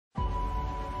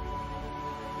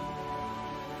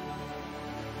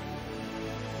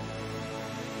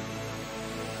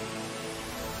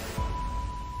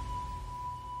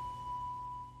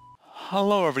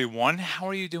Hello everyone, how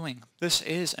are you doing? This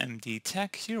is MD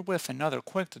Tech here with another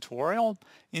quick tutorial.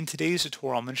 In today's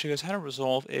tutorial, I'm going to show you guys how to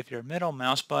resolve if your middle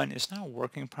mouse button is not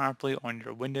working properly on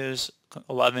your Windows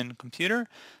 11 computer.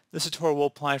 This tutorial will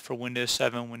apply for Windows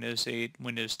 7, Windows 8,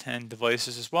 Windows 10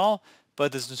 devices as well,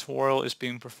 but this tutorial is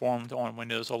being performed on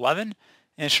Windows 11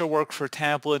 and it should work for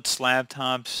tablets,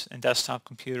 laptops, and desktop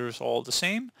computers all the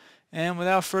same. And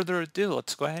without further ado,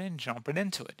 let's go ahead and jump right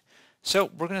into it.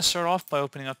 So we're going to start off by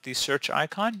opening up the search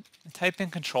icon and type in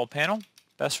control panel.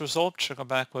 Best result should come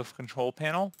back with control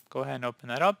panel. Go ahead and open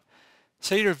that up.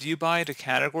 Set your view by to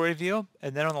category view,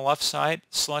 and then on the left side,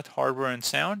 select hardware and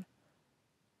sound.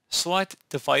 Select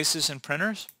devices and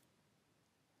printers.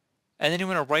 And then you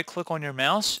want to right click on your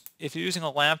mouse. If you're using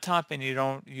a laptop and you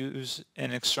don't use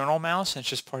an external mouse and it's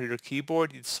just part of your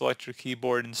keyboard, you'd select your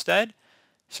keyboard instead.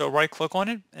 So right click on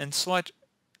it and select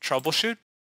troubleshoot.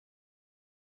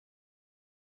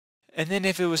 And then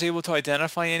if it was able to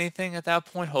identify anything at that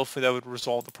point, hopefully that would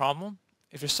resolve the problem.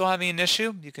 If you're still having an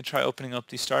issue, you can try opening up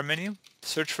the Start menu.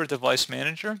 Search for Device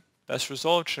Manager. Best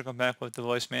result should come back with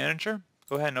Device Manager.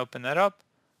 Go ahead and open that up.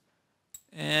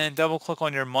 And double click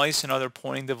on your mice and other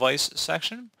pointing device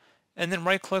section. And then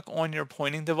right click on your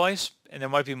pointing device. And there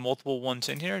might be multiple ones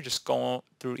in here. Just go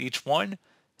through each one.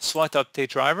 Select Update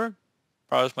Driver.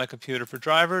 Browse my computer for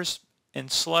drivers.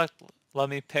 And select let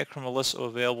me pick from a list of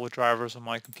available drivers on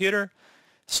my computer.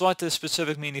 Select the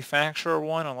specific manufacturer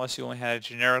one unless you only had a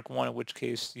generic one, in which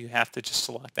case you have to just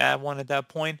select that one at that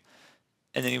point.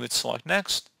 And then you would select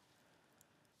next.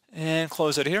 And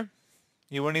close it here.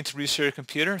 You will need to restart your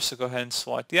computer, so go ahead and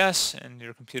select yes, and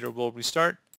your computer will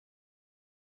restart.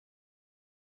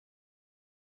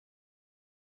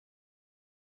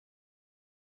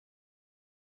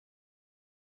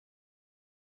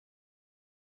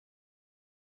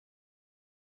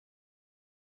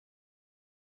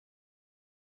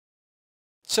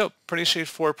 So, pretty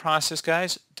straightforward process,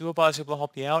 guys. Do hope I was able to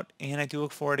help you out, and I do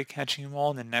look forward to catching you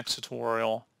all in the next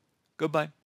tutorial. Goodbye.